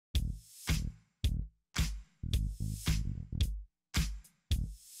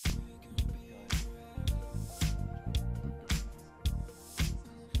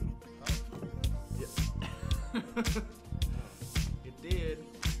It did.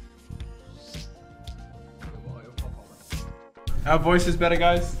 Our voice is better,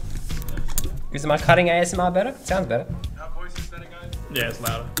 guys. Is my cutting ASMR better? Sounds better. Our voice is better, guys. Yeah, it's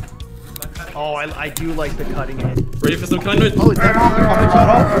louder. Oh, I do like the cutting edge. Ready for some cutting noise? Oh, is that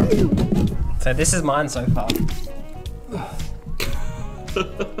So this is mine so far.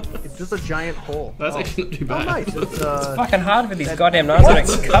 It's just a giant hole. That's actually not too Oh, bad. nice. It's, It's fucking hard with these goddamn knives that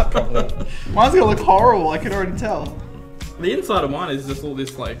don't cut properly. Mine's gonna look horrible, I can already tell. The inside of mine is just all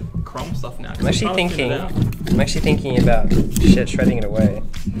this like chrome stuff now. I'm actually thinking about shredding it away.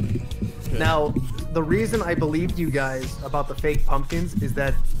 Now, the reason I believed you guys about the fake pumpkins is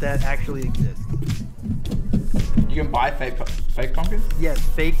that actually exists. You can buy fake pumpkins? Yes,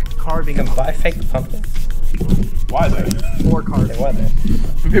 fake carving. You can buy fake pumpkins. Why though? Or carving. Why though?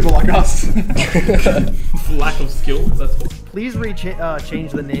 For people like us. Lack of skill. That's what. Please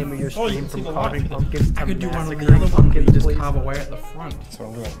change the name of your Oh, you stream can see from the carving light. pumpkins to I could do one of the massacring other ones where you pumpkins, just please. carve away at the front. That's what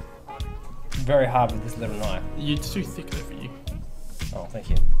I'm doing. Very hard with this little knife. It's too thick though for you. Oh, thank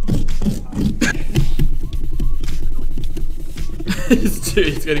you. It's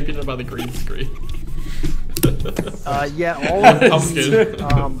getting picked up by the green screen. Yeah, all of Pumpkin.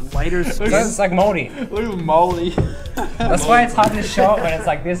 these lighters. It's like moldy. Look at moldy. That's why it's hard to show it when it's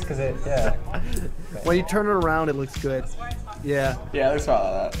like this, because yeah. When you turn it around, it looks good. Yeah. Yeah, it looks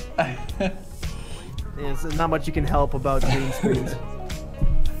right like that. Yeah, so not much you can help about green screens.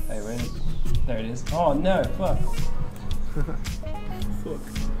 Hey, where is it? There it is. Oh no, fuck.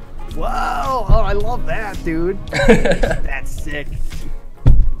 Wow! Oh, I love that, dude. That's sick.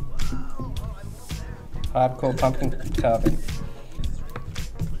 Hardcore pumpkin carving.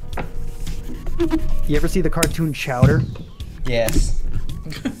 You ever see the cartoon Chowder, Yes.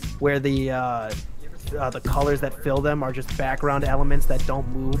 where the colors that fill them are just background elements that don't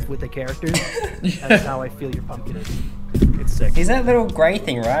move with the characters? That's how I feel your pumpkin is. It's sick. He's that little grey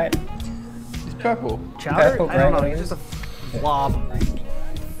thing, right? It's purple. Chowder? Purple I don't know. gray. It's just a blob.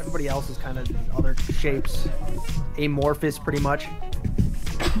 Everybody else is kind of other shapes. Amorphous, pretty much.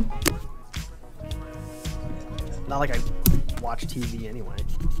 Not like I watch TV anyway.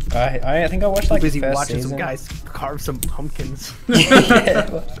 I think I watched like Busy the first watching season. some guys carve some pumpkins.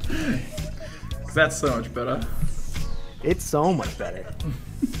 Yeah. That's so much better. It's so much better.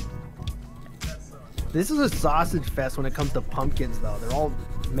 This is a sausage fest when it comes to pumpkins, though. They're all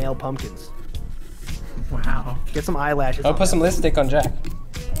male pumpkins. Wow. Get some eyelashes. I'll on put some them. lipstick on Jack.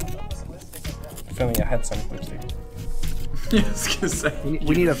 Filming, I had some lipstick. Yeah, I was gonna say.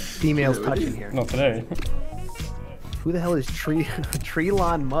 We need a female's touch in here. Not today. Who the hell is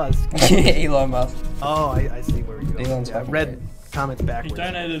Elon Musk? Elon Musk. Oh, I see where you're going. Elon's Yeah, fucking read great. comments He backwards.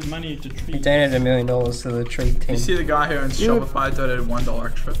 donated money to He trees. donated $1 million to the tree team. You see the guy who owns Dude. Shopify donated $1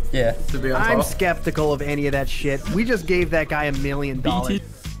 extra Yeah. to be on I'm top. skeptical of any of that shit. We just gave that guy $1 million. BT.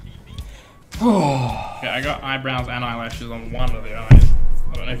 Yeah, I got eyebrows and eyelashes on one of the eyes.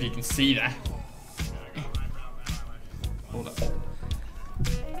 I don't know if you can see that. Hold up.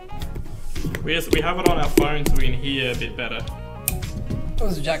 We have it on our phone so we can hear a bit better. What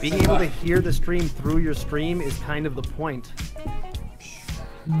was Jack Being able to hear the stream through your stream is kind of the point.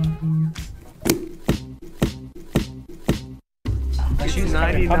 She's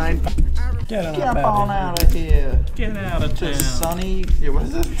 99. Get Get on out of here. Get out of To town. sunny. Yeah, what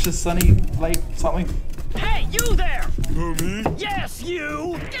is it? To sunny lake something. Hey, you there! Me? Yes,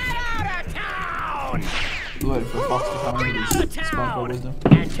 you! Get out of town! Loaded for Fox to come in Get with out his of SpongeBob town! wisdom.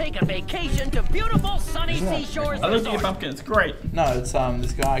 And take a vacation to beautiful sunny seashores I looked at your resort. pumpkin, it's great. No, it's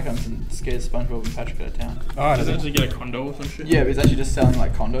this guy comes and scares SpongeBob and Patrick out of town. Oh, Doesn't actually get a condo or some shit? Yeah, but he's actually just selling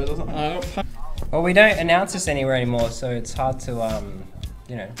like condos or something. Well, we don't announce this anywhere anymore, so it's hard to,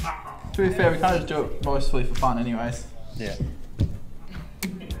 you know. To be fair, we kind of just do it mostly for fun anyways. Yeah.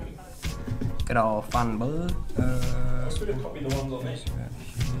 Good old fun, bud. I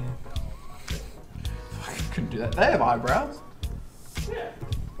couldn't do that. They have eyebrows. Yeah,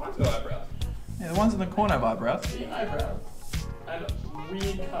 mine's got eyebrows. Yeah, the ones in the corner have eyebrows. Big eyebrows. And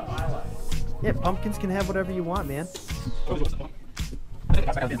weird cut eyelashes. Yeah, pumpkins can have whatever you want, man.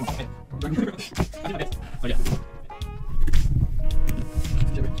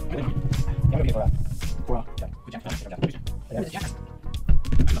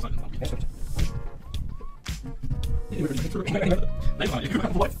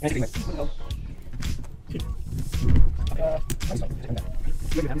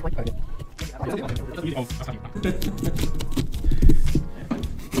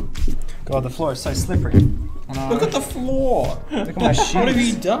 God, the floor is so slippery. Look at the floor. Look at my shoes. What have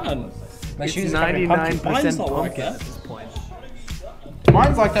you done? My It's shoes are covered in pumpkin. 99% Mine's not like pumpkin that. at this point.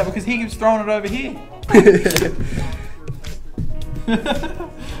 Mine's like that because he keeps throwing it over here.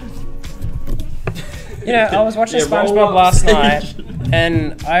 You know, I was watching Yeah, roll SpongeBob up, last Sage. night,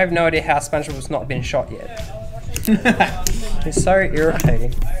 and I have no idea how SpongeBob's not been shot yet. It's so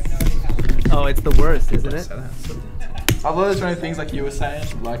irritating. Oh, it's the worst, isn't it? I love those kind of things like you were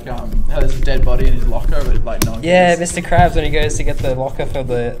saying, like how there's a dead body in his locker, but like no one Yeah, cares. Mr. Krabs, when he goes to get the locker for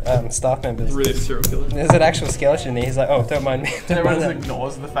the staff members, Really serial killer. there's an actual skeleton there. He's like, oh, don't mind me. Don't Everyone mind just that.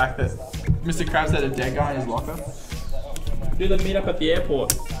 ignores the fact that Mr. Krabs had a dead guy in his locker. Do the meet up at the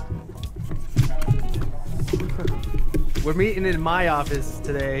airport. We're meeting in my office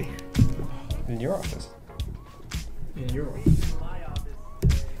today. In your office. In Europe.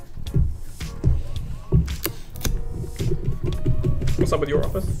 What's up with your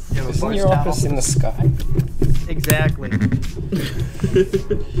office? Isn't your office in the sky? Exactly.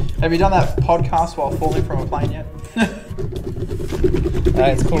 Have you done that podcast while falling from a plane yet?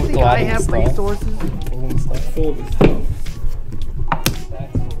 It's You called think I gliding have style. resources? Gliding style. Full of this stuff.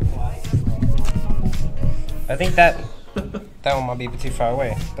 I think that one might be a bit too far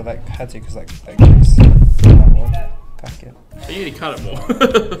away, but that had to because that goes. Fuck it. So you need to cut it more.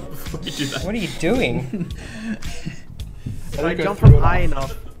 Before you do that. What are you doing? If I jump from high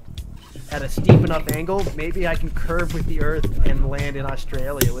enough at a steep enough angle, maybe I can curve with the earth and land in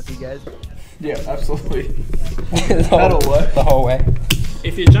Australia with you guys. Yeah, absolutely. The whole- That'll work. The whole way.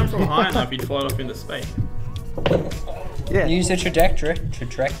 If you jump from high enough, you'd float off into space. Yeah. Use the trajectory.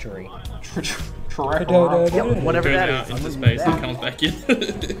 Whatever Goes that out is. into space and comes back in.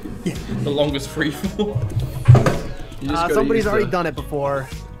 The longest free fall. Somebody's already done it before.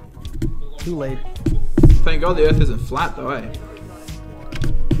 Too late. Thank God the Earth isn't flat though, eh?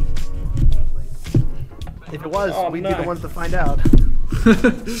 If it was, Oh, we'd no. be the ones to find out.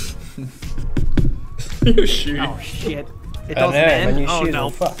 You shoot. Oh shit. It I doesn't know, end? when you Oh shoot no.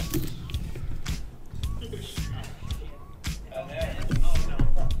 them, fuck.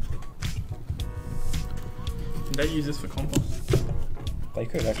 Did they use this for compost? They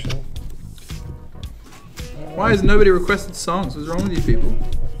could actually. Why has nobody requested songs? What's wrong with you people?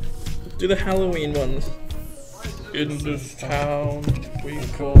 Do the Halloween ones. In this town we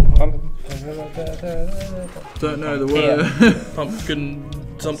call Don't know the Yeah. word. pumpkin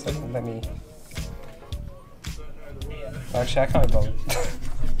something. Let me. Actually, I can't be bothered.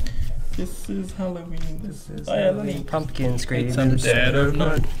 This is Halloween. This is Halloween. Pumpkin screaming. It's dead of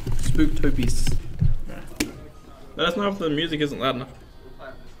night. Spooktopies. Let us know if the music isn't loud enough.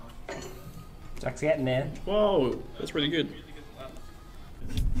 Jack's getting there. Whoa, that's really good.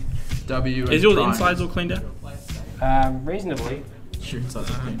 W. Is your insides all cleaned out? Reasonably. Your insides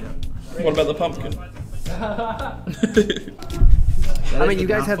are cleaned out. What about the pumpkin? I mean, you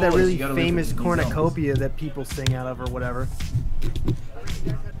guys have that really famous cornucopia that people sing out of or whatever.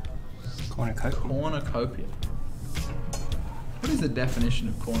 Cornucopia. Cornucopia. What is the definition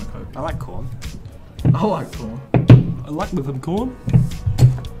of cornucopia? I like corn. I like corn. I like with them corn.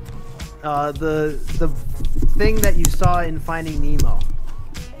 The thing that you saw in Finding Nemo.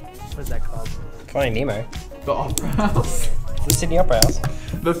 What is that called? Finding Nemo. The Opera House. The Sydney Opera House.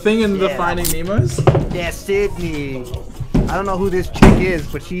 The thing in the Yeah. Finding Nemos? Yeah, Sydney. I don't know who this chick is,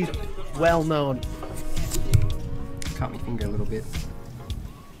 but she's well known. Cut my finger a little bit.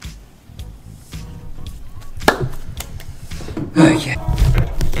 Okay.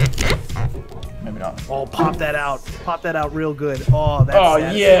 Maybe not. Oh, pop that out. Pop that out real good. Oh, that's Oh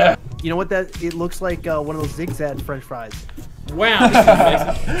satisfying. yeah! You know what that? It looks like one of those zigzag French fries. Wow, this is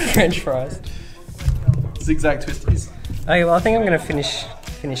amazing. French fries. Zigzag twisties. Okay, well I think I'm gonna finish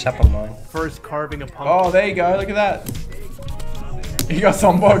up on mine. First carving a pumpkin. Oh, there you go. Look at that. You got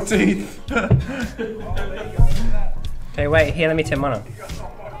some bug teeth. Okay, wait, here, let me turn mine on.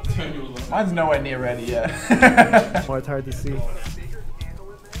 Mine's nowhere near ready yet. Oh, it's hard to see.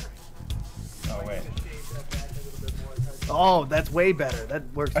 Oh, wait. Oh, that's way better. That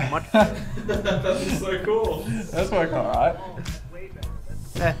works much better. That's so cool. That's working alright.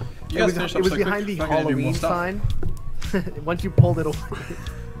 Eh, You it guys was, finished it up was so behind quick. the I'm gonna do more Halloween stuff. sign. Once you pulled it away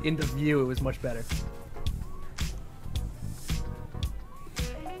into view, it was much better.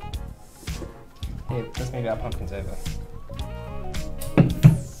 Here, let's move our pumpkins over.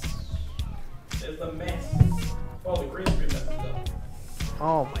 There's the mess. Oh, the green screen messes up.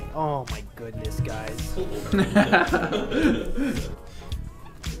 Oh my goodness, guys.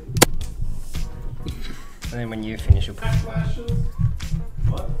 And then when you finish, you'll put Flashes.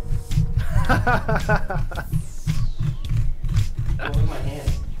 What? my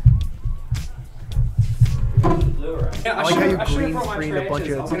hand. Yeah, I like how you green screened a bunch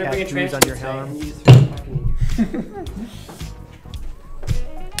of tattoos on your helm.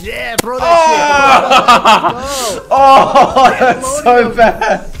 Yeah, throw that shit. Oh, that's so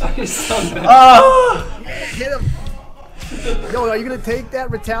bad. Oh. Hit him. Yo, are you gonna take that?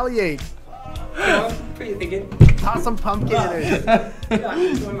 Retaliate. What are you thinking? Toss some pumpkin in there. Yeah,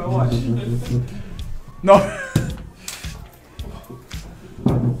 I'm doing my watch. No.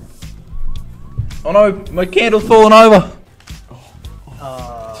 Oh no, my candle's falling over.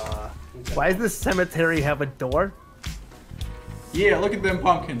 Why does this cemetery have a door? Yeah, look at them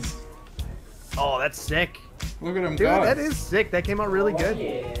pumpkins. Oh, that's sick. Look at them Dude, go. that is sick. That came out really good.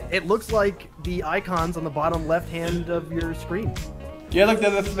 It looks like the icons on the bottom left hand of your screen. Yeah, look,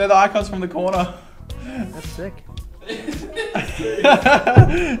 they're the icons from the corner. That's sick.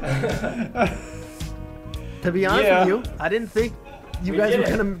 To be honest with you, I didn't think you guys were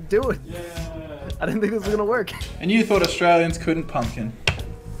gonna do it. I didn't think this was gonna work. And you thought Australians couldn't pumpkin.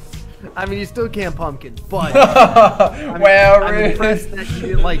 I mean, you still can't pumpkin, but Wow, I'm really? impressed that you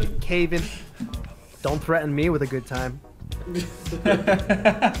didn't like cave in. Don't threaten me with a good time.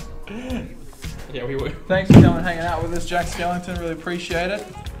 Yeah, we would. Thanks for coming and hanging out with us, Jack Skellington. Really appreciate it.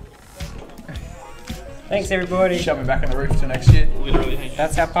 Thanks, everybody. Shove me back on the roof till next year. Literally hanging.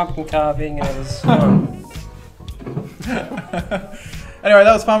 That's how pumpkin carving is. Anyway,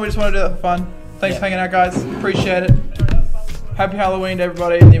 that was fun. We just wanted to do that for fun. Thanks for hanging out, guys. Appreciate it. Happy Halloween to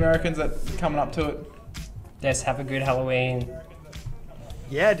everybody and the Americans that are coming up to it. Yes, have a good Halloween.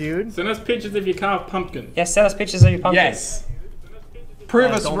 Yeah, dude. Send us pictures if you carve pumpkin. Yes, send us pictures of your pumpkin. Yes.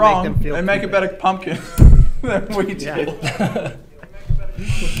 Prove us don't make wrong them feel and make a stupid. better pumpkin than we did. Yeah.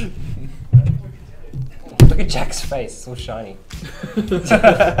 Look at Jack's face, it's all shiny.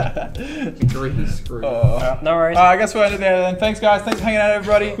 Green screen. No worries. I guess we'll end it there then. Thanks, guys. Thanks for hanging out,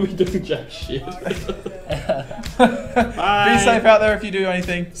 everybody. We doing jack shit. Be safe out there if you do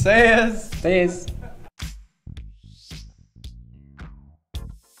anything. See yas. Cheers.